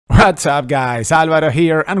What's up guys, Alvaro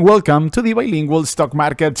here and welcome to the Bilingual Stock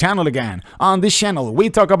Market channel again. On this channel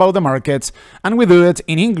we talk about the markets and we do it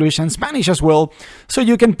in English and Spanish as well, so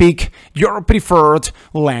you can pick your preferred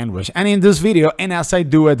language. And in this video, and as I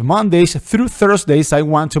do it Mondays through Thursdays, I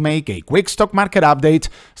want to make a quick stock market update.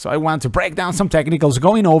 So I want to break down some technicals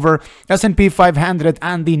going over S&P 500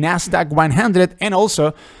 and the Nasdaq 100, and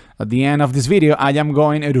also at the end of this video, I am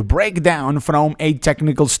going to break down from a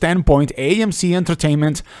technical standpoint AMC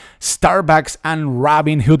Entertainment, Starbucks, and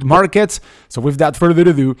Robinhood markets. So without further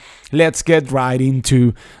ado, let's get right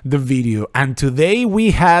into the video. And today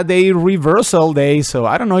we had a reversal day. So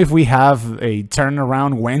I don't know if we have a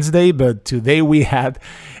turnaround Wednesday, but today we had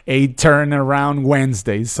a turnaround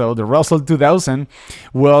Wednesday. So the Russell 2000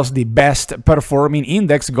 was the best performing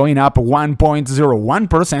index, going up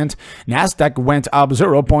 1.01%. Nasdaq went up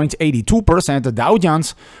 0.82%. The Dow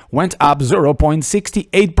Jones went up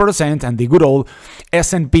 0.68%, and the good old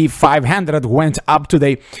S&P 500 went up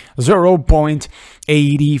today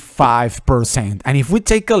 0.85%. And if we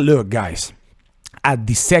take a look, guys, at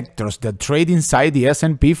the sectors that trade inside the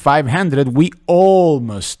S&P 500, we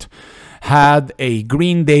almost had a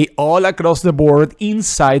green day all across the board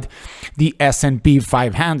inside the S&P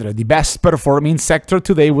 500. The best performing sector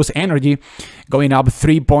today was energy, going up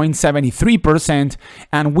 3.73%,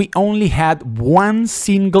 and we only had one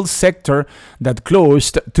single sector that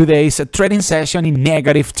closed today's trading session in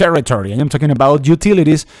negative territory. I am talking about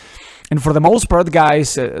utilities. And for the most part,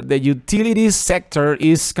 guys, the utilities sector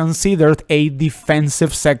is considered a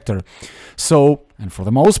defensive sector. So, and for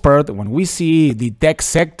the most part, when we see the tech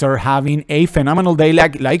sector having a phenomenal day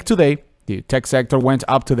like today, the tech sector went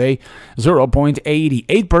up today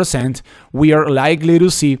 0.88%, we are likely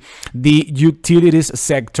to see the utilities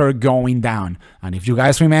sector going down. And if you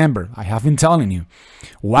guys remember, I have been telling you,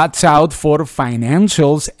 watch out for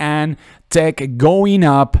financials and tech going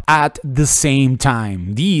up at the same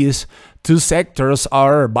time. These two sectors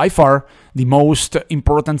are by far the most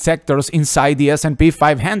important sectors inside the S&P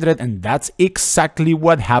 500, and that's exactly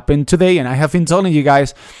what happened today. And I have been telling you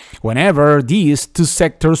guys, whenever these two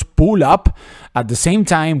sectors pull up at the same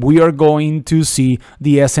time, we are going to see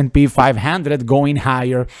the S&P 500 going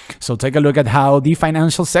higher. So take a look at how the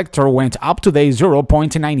financial sector went up today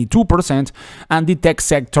 0.92%, and the tech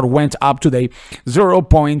sector went up today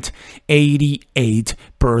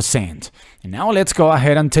 0.88%. And now let's go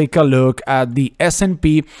ahead and take a look at the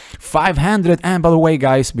S&P 500. And by the way,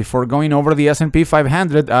 guys, before going over the S&P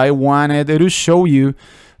 500, I wanted to show you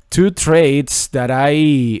one trade that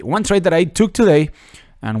I took today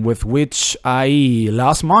and with which I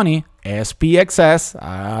lost money. SPXS.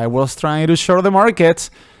 I was trying to short the markets,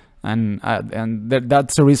 and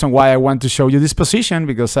that's the reason why I want to show you this position,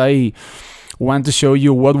 because I want to show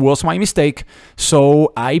you what was my mistake.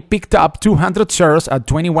 So I picked up 200 shares at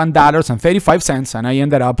 $21.35, and I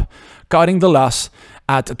ended up cutting the loss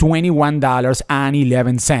at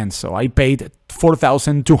 $21.11. So I paid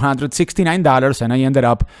 $4,269, and I ended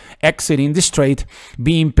up exiting this trade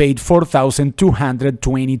being paid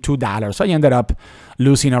 $4,222. So I ended up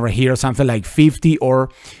losing over here something like 50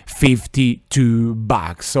 or 52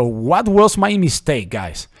 bucks. So what was my mistake,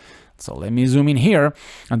 guys? So let me zoom in here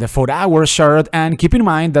on the 4-hour chart, and keep in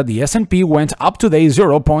mind that the S&P went up today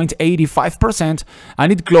 0.85%,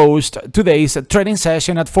 and it closed today's trading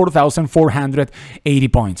session at 4,480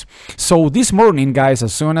 points. So this morning, guys,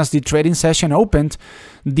 as soon as the trading session opened,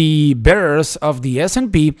 the bears of the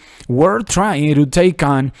S&P were trying to take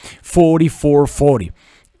on 4440.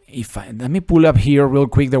 Let me pull up here real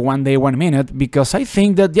quick the 1 day, 1 minute, because I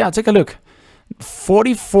think that, yeah, take a look.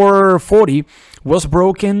 4440 was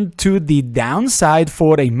broken to the downside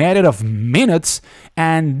for a matter of minutes,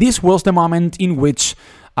 and this was the moment in which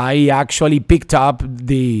I actually picked up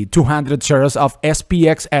the 200 shares of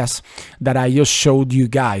SPXS that I just showed you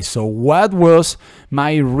guys. So what was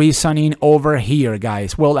my reasoning over here,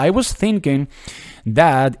 guys? Well, I was thinking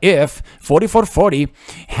that if 4440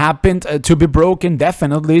 happened to be broken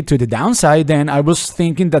definitely to the downside, then I was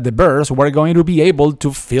thinking that the bears were going to be able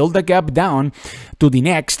to fill the gap down to the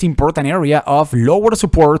next important area of lower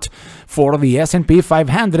support for the S&P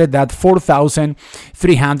 500 at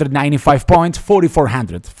 4,395 points,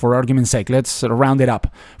 4,400 for argument's sake. Let's round it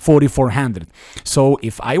up, 4,400. So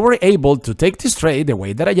if I were able to take this trade the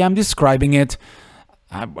way that I am describing it,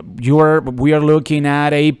 we are looking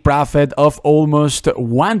at a profit of almost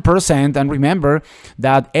 1%. And remember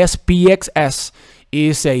that SPXS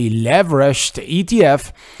is a leveraged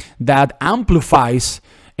ETF that amplifies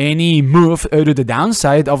any move to the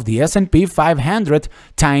downside of the S&P 500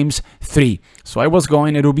 times 3. So I was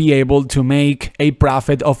going to be able to make a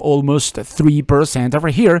profit of almost 3% over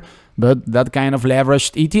here. but that kind of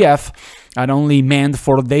leveraged ETF are only meant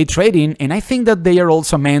for day trading, and I think that they are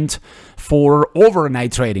also meant for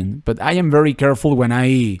overnight trading. But I am very careful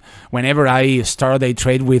whenever I start a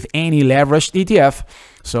trade with any leveraged ETF,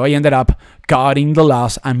 so I ended up cutting the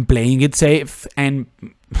loss and playing it safe. And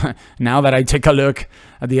now that I take a look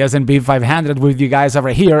at the S&P 500 with you guys over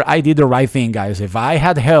here, I did the right thing, guys. If I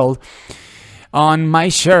had held on my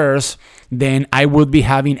shares, then I would be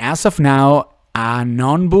having, as of now, not an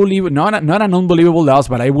unbelievable loss,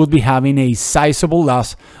 but I would be having a sizable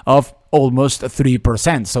loss of almost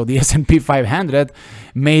 3%. So the S&P 500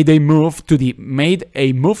 made a move to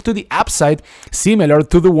the upside, similar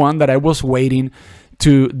to the one that I was waiting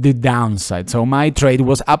to the downside. So my trade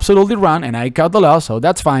was absolutely wrong, and I cut the loss, so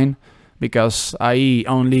that's fine, because I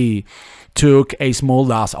only took a small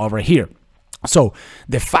loss over here. So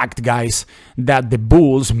the fact, guys, that the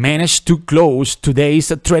bulls managed to close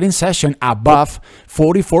today's trading session above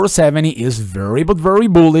 44.70 is very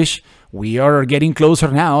bullish. We are getting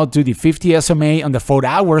closer now to the 50 SMA on the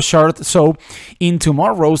 4-hour chart. So in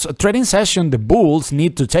tomorrow's trading session, the bulls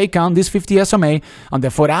need to take on this 50 SMA on the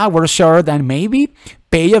 4-hour chart and maybe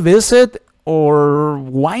pay a visit, or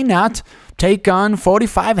why not take on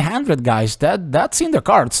 4,500, guys. That's in the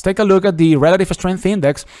cards. Take a look at the relative strength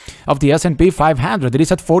index of the S&P 500. It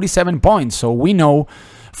is at 47 points, so we know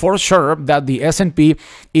for sure that the S&P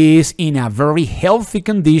is in a very healthy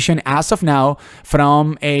condition as of now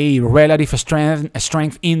from a relative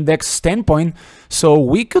strength index standpoint. So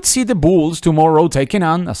we could see the bulls tomorrow taking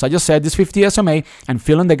on, as I just said, this 50 SMA and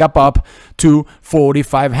filling the gap up to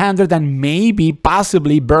 4,500 and maybe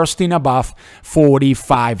possibly bursting above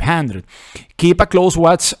 4,500. Keep a close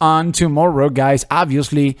watch on tomorrow, guys.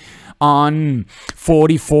 Obviously, on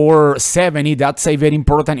 44.70, that's a very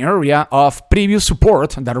important area of previous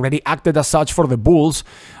support that already acted as such for the bulls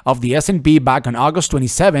of the S&P back on August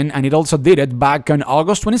 27, and it also did it back on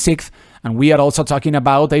August 26th. And we are also talking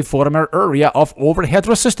about a former area of overhead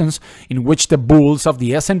resistance in which the bulls of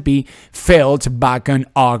the S&P failed back on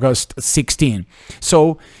August 16.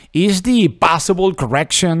 So is the possible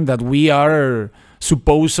correction that we are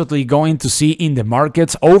supposedly going to see in the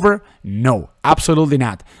markets over? No, absolutely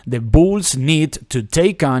not. The bulls need to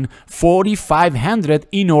take on 4,500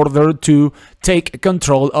 in order to take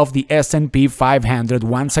control of the S&P 500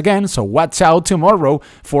 once again. So watch out tomorrow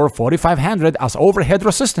for 4,500 as overhead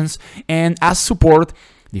resistance and as support.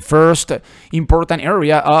 The first important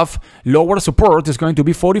area of lower support is going to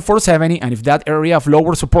be 44.70, and if that area of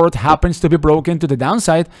lower support happens to be broken to the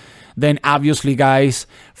downside, then obviously, guys,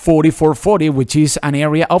 44.40, which is an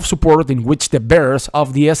area of support in which the bears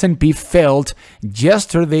of the S&P failed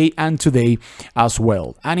yesterday and today as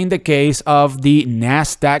well. And in the case of the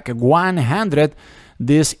Nasdaq 100,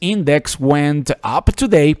 this index went up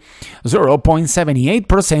today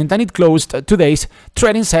 0.78%, and it closed today's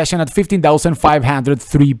trading session at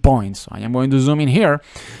 15,503 points. I am going to zoom in here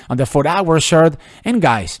on the 4-hour chart, and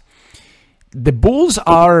guys, the bulls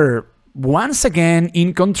are once again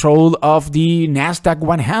in control of the Nasdaq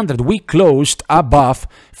 100. We closed above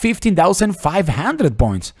 15,500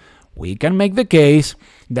 points. We can make the case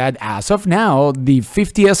that as of now, the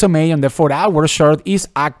 50 SMA on the 4-hour chart is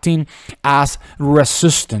acting as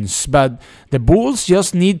resistance. But the bulls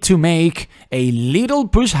just need to make a little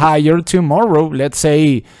push higher tomorrow. Let's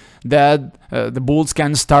say that the bulls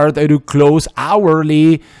can start to close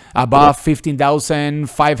hourly above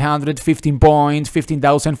 15,515 points,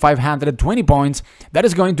 15,520 points. That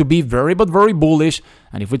is going to be very bullish.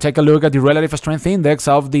 And if we take a look at the relative strength index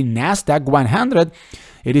of the Nasdaq 100,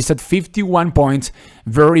 it is at 51 points,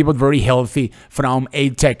 very healthy from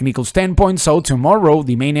a technical standpoint. So tomorrow,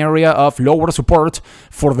 the main area of lower support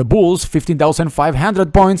for the bulls,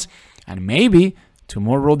 15,500 points, and maybe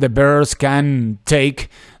tomorrow the bears can take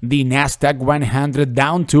the Nasdaq 100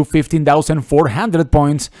 down to 15,400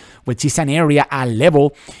 points, which is an area, a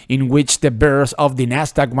level in which the bears of the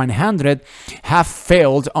Nasdaq 100 have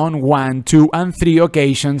failed on 1, 2, and 3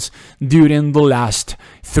 occasions during the last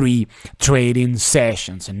 3 trading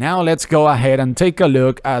sessions. And now let's go ahead and take a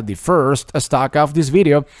look at the first stock of this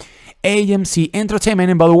video, AMC Entertainment.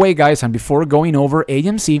 And by the way, guys, and before going over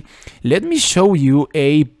AMC, let me show you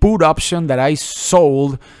a put option that I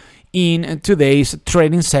sold in today's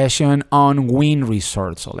trading session on Wynn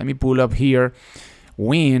Resort. So let me pull up here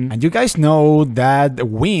Wynn, and you guys know that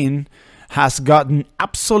Wynn has gotten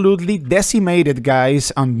absolutely decimated,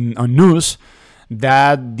 guys, on news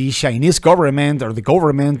that the Chinese government, or the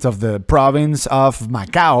government of the province of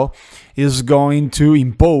Macau, is going to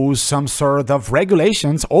impose some sort of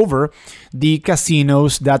regulations over the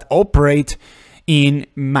casinos that operate in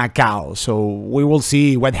Macau. So we will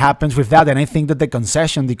see what happens with that. And I think that the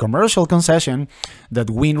concession, the commercial concession that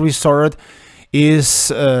Wynn Resort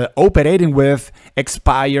is operating with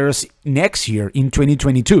expires next year in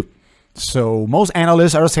 2022. So most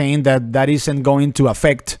analysts are saying that that isn't going to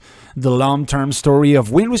affect the long-term story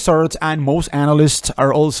of Wynn Resorts, and most analysts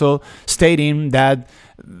are also stating that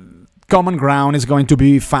common ground is going to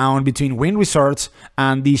be found between Wynn Resorts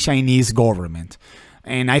and the Chinese government.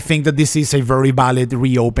 And I think that this is a very valid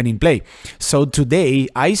reopening play. So today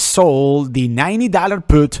I sold the $90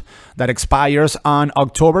 put that expires on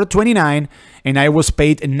October 29, and I was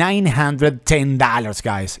paid $910,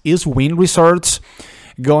 guys. Is Wynn Resorts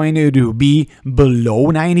going to be below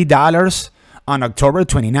 $90 on October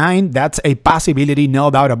 29? That's a possibility, no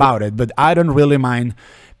doubt about it, but I don't really mind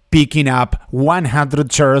picking up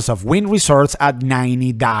 100 shares of Wynn Resorts at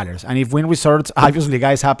 $90. And if Wynn Resorts, obviously,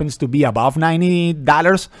 guys, happens to be above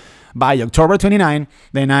 $90 by October 29,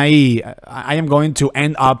 then I am going to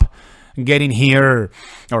end up getting here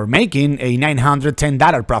or making a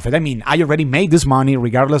 $910 profit. I mean, I already made this money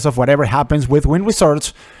regardless of whatever happens with Wynn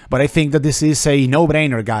Resorts, but I think that this is a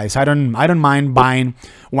no-brainer, guys. I don't mind buying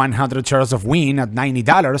 100 shares of Wynn at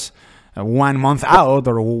 $90. 1 month out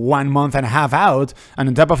or 1 month and a half out, and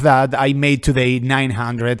on top of that I made today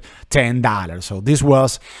 $910. So this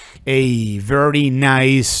was a very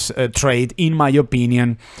nice trade, in my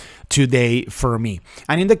opinion, today for me.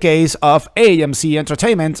 And in the case of AMC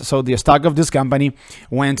Entertainment, so the stock of this company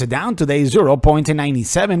went down today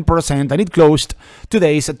 0.97%, and it closed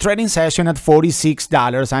today's trading session at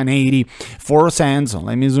 $46.84. So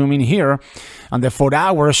let me zoom in here on the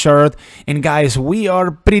 4-hour chart, and guys, we are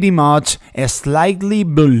pretty much slightly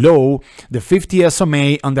below the 50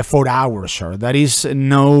 SMA on the 4-hour chart. That is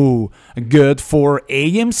no good for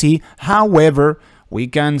AMC. However, we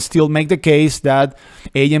can still make the case that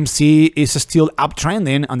AMC is still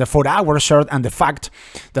uptrending on the 4-hour chart, and the fact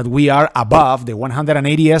that we are above the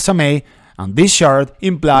 180 SMA on this chart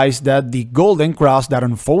implies that the golden cross that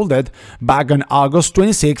unfolded back on August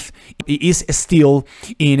 26th is still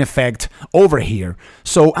in effect over here.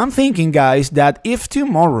 So I'm thinking, guys, that if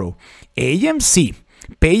tomorrow AMC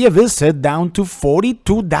pay a visit down to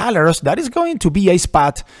 $42, that is going to be a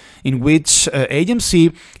spot in which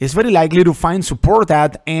AMC is very likely to find support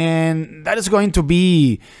at, and that is going to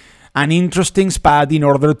be an interesting spot in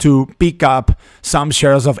order to pick up some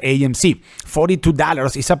shares of AMC.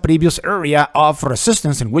 $42 is a previous area of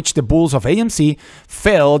resistance in which the bulls of AMC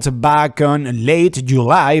failed back on late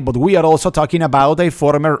July, but we are also talking about a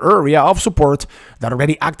former area of support that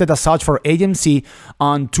already acted as such for AMC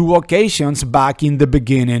on 2 occasions back in the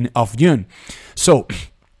beginning of June. So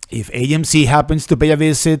if AMC happens to pay a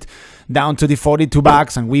visit down to the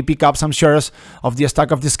 $42 and we pick up some shares of the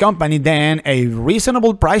stock of this company, then a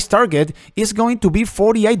reasonable price target is going to be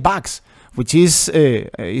 $48, which is a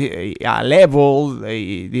level,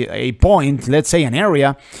 a point, let's say an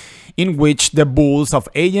area in which the bulls of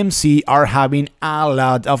AMC are having a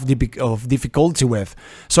lot of difficulty with.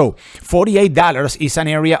 So $48 is an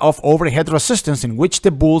area of overhead resistance in which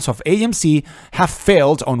the bulls of AMC have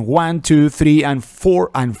failed on 1, 2, 3, and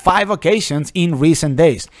 4 and 5 occasions in recent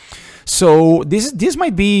days. So this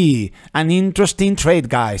might be an interesting trade,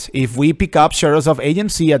 guys. If we pick up shares of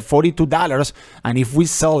AMC at $42 and if we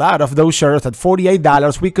sell out of those shares at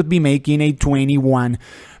 $48, we could be making a 21%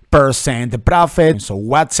 profit. So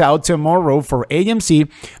what's out tomorrow for AMC?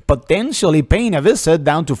 Potentially paying a visit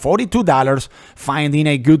down to $42, finding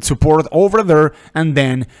a good support over there, and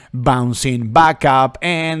then bouncing back up.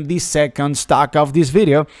 And the second stock of this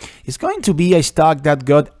video is going to be a stock that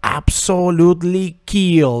got absolutely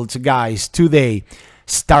killed, guys, today,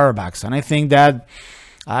 Starbucks. And I think that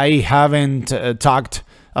I haven't talked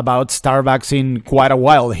about Starbucks in quite a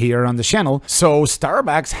while here on the channel. So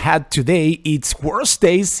Starbucks had today its worst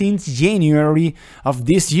day since January of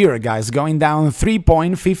this year, guys, going down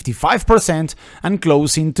 3.55% and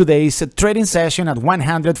closing today's trading session at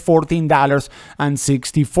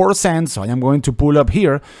 $114.64. So I am going to pull up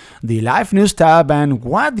here the live news tab and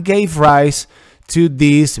what gave rise to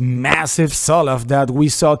this massive sell-off that we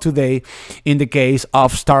saw today in the case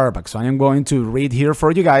of Starbucks. So I am going to read here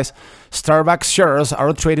for you guys. Starbucks shares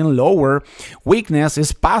are trading lower. Weakness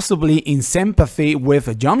is possibly in sympathy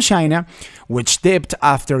with Yum China, which dipped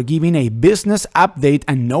after giving a business update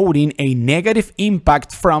and noting a negative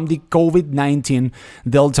impact from the COVID-19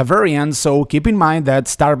 Delta variant. So keep in mind that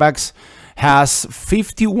Starbucks has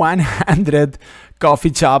 5,100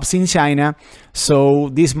 coffee shops in China, so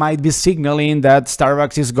this might be signaling that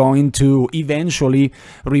Starbucks is going to eventually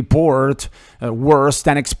report worse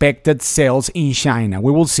than expected sales in China.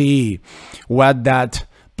 We will see what that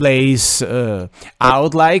plays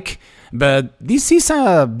out like. But this is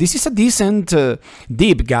a decent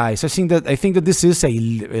dip, guys. I think that this is a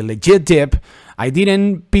legit dip. I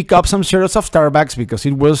didn't pick up some shares of Starbucks because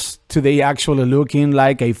it was today actually looking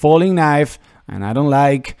like a falling knife, and I don't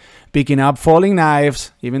like picking up falling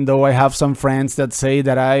knives, even though I have some friends that say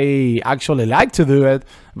that I actually like to do it,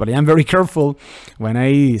 but I am very careful when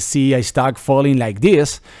I see a stock falling like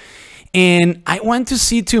this. And I want to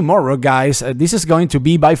see tomorrow, guys, this is going to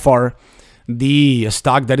be by far the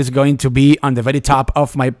stock that is going to be on the very top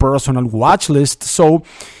of my personal watch list. So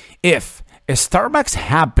if Starbucks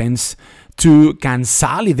happens to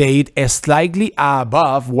consolidate slightly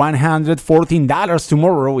above $114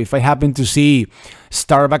 tomorrow, if I happen to see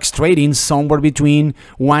Starbucks trading somewhere between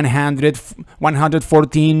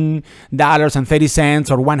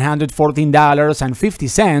 $114.30 or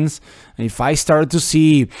 $114.50, if I start to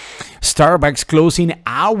see Starbucks closing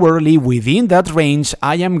hourly within that range,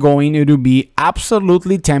 I am going to be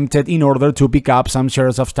absolutely tempted in order to pick up some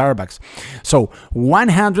shares of Starbucks. So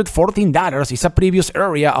 $114 is a previous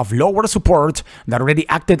area of lower support that already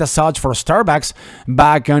acted as such for Starbucks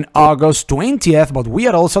back on August 20th, but we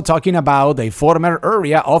are also talking about a former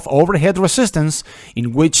area of overhead resistance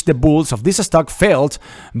in which the bulls of this stock failed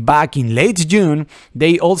back in late June.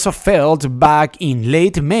 They also failed back in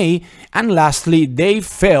late May, and lastly they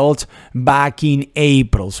failed back in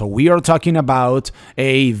April. So we are talking about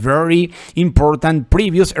a very important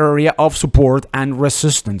previous area of support and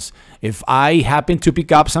resistance. If I happen to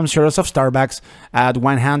pick up some shares of Starbucks at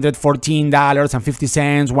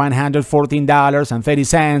 $114.50,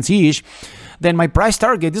 $114.30 each, then my price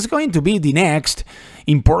target is going to be the next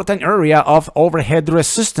important area of overhead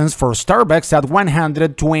resistance for Starbucks at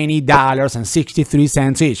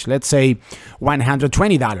 $120.63 each. Let's say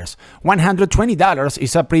 $120. $120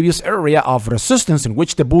 is a previous area of resistance in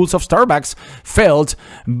which the bulls of Starbucks failed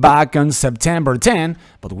back on September 10,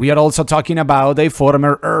 but we are also talking about a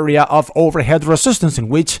former area of overhead resistance in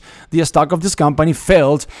which the stock of this company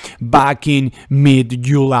failed back in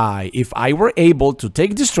mid-July. If I were able to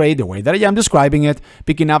take this trade the way that I am describing it,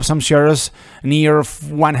 picking up some shares near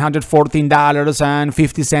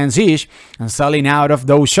 $114.50 each and selling out of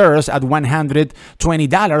those shares at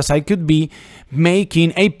 $120, I could be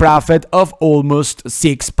making a profit of almost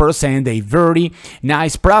 6%, a very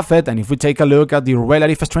nice profit. And if we take a look at the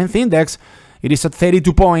relative strength index, it is at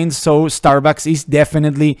 32 points, so Starbucks is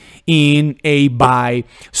definitely in a buy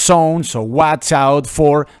zone. So watch out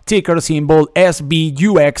for ticker symbol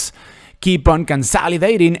SBUX. Keep on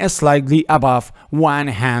consolidating slightly above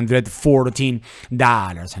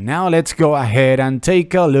 $114. And now let's go ahead and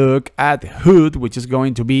take a look at Hood, which is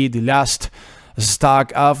going to be the last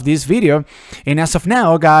stock of this video. And as of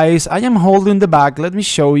now, guys, I am holding the bag. Let me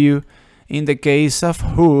show you in the case of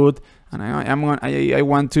Hood. And I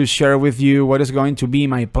want to share with you what is going to be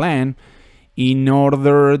my plan in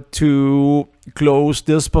order to close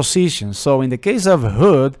this position. So in the case of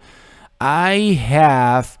Hood, I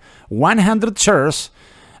have 100 shares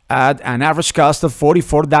at an average cost of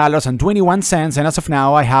 $44.21, and as of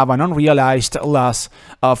now I have an unrealized loss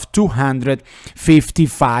of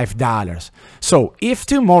 $255. So if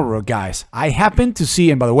tomorrow, guys, I happen to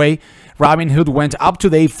see, and by the way, Robinhood went up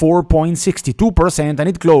today 4.62% and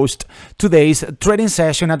it closed today's trading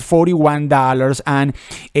session at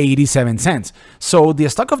 $41.87. So the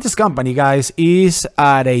stock of this company, guys, is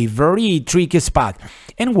at a very tricky spot.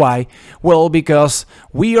 And why? Well, because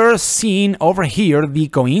we are seeing over here the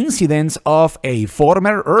coincidence of a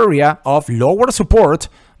former area of lower support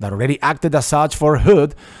that already acted as such for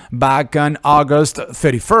Hood back on August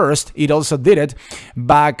 31st. It also did it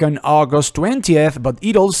back on August 20th, but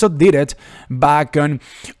it also did it back on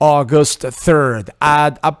August 3rd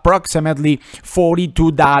at approximately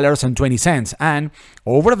 $42.20. And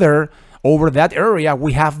over there, over that area,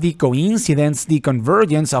 we have the coincidence, the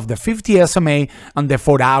convergence of the 50 SMA on the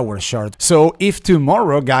 4-hour chart. So if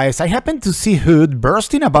tomorrow, guys, I happen to see Hood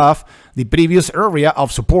bursting above the previous area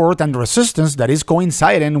of support and resistance that is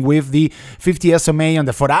coinciding with the 50 SMA on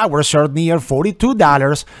the 4-hour chart near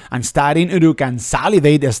 $42 and starting to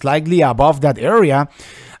consolidate slightly above that area,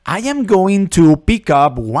 I am going to pick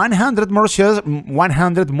up 100 more shares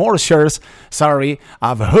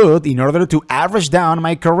of Hood in order to average down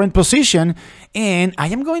my current position, and I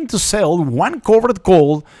am going to sell one covered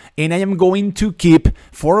call and I am going to keep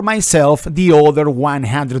for myself the other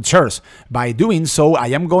 100 shares. By doing so, I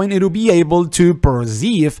am going to be able to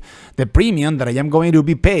perceive the premium that I am going to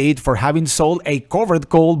be paid for having sold a covered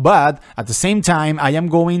call, but at the same time, I am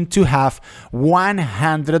going to have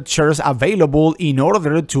 100 shares available in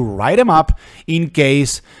order to write them up in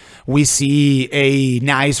case we see a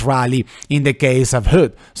nice rally in the case of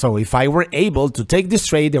Hood. So if I were able to take this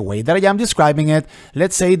trade the way that I am describing it,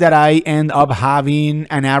 let's say that I end up having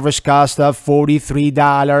an average cost of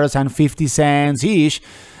 $43.50 ish.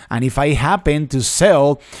 And if I happen to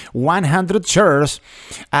sell 100 shares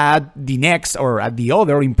at the next or at the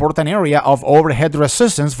other important area of overhead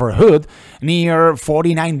resistance for Hood near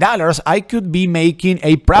 $49, I could be making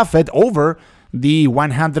a profit over the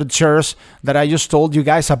 100 shares that I just told you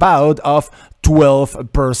guys about of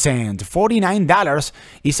 12%. $49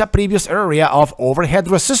 is a previous area of overhead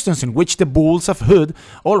resistance in which the bulls of Hood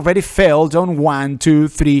already failed on 1, 2,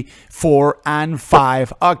 3, 4, and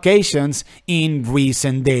 5 occasions in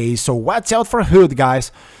recent days. So watch out for Hood,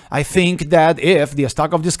 guys. I think that if the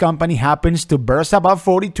stock of this company happens to burst above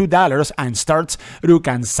 $42 and starts to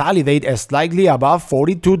consolidate slightly above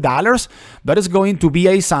 $42, that is going to be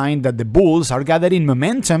a sign that the bulls are gathering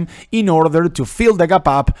momentum in order to fill the gap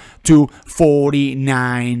up to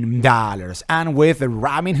 $49. And with the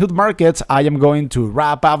Robinhood markets, I am going to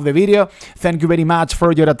wrap up the video. Thank you very much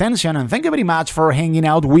for your attention, and thank you very much for hanging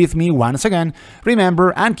out with me once again.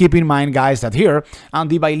 Remember and keep in mind, guys, that here on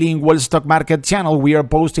the Bilingual Stock Market channel, we are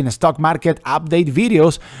posting stock market update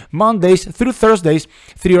videos Mondays through Thursdays,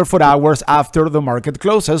 3 or 4 hours after the market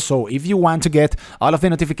closes. So if you want to get all of the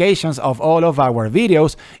notifications of all of our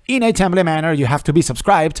videos in a timely manner, you have to be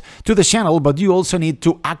subscribed to the channel, but you also need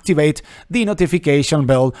to activate the notification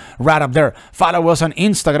bell right up there. Follow us on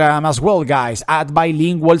Instagram as well, guys, at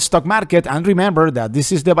Bilingual Stock Market. And remember that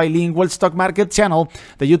this is the Bilingual Stock Market channel,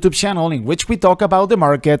 the YouTube channel in which we talk about the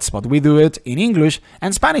markets, but we do it in English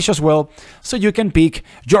and Spanish as well, so you can pick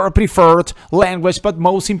your preferred language. But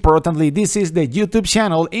most importantly, this is the YouTube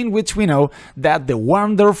channel in which we know that the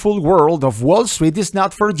wonderful world of Wall Street is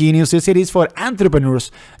not for geniuses, it is for entrepreneurs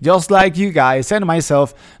just like you guys and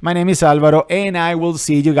myself. My name is Alvaro, and I will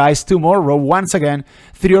see you guys tomorrow once again,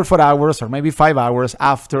 3 or 4 hours or maybe 5 hours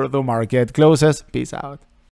after the market closes. Peace out.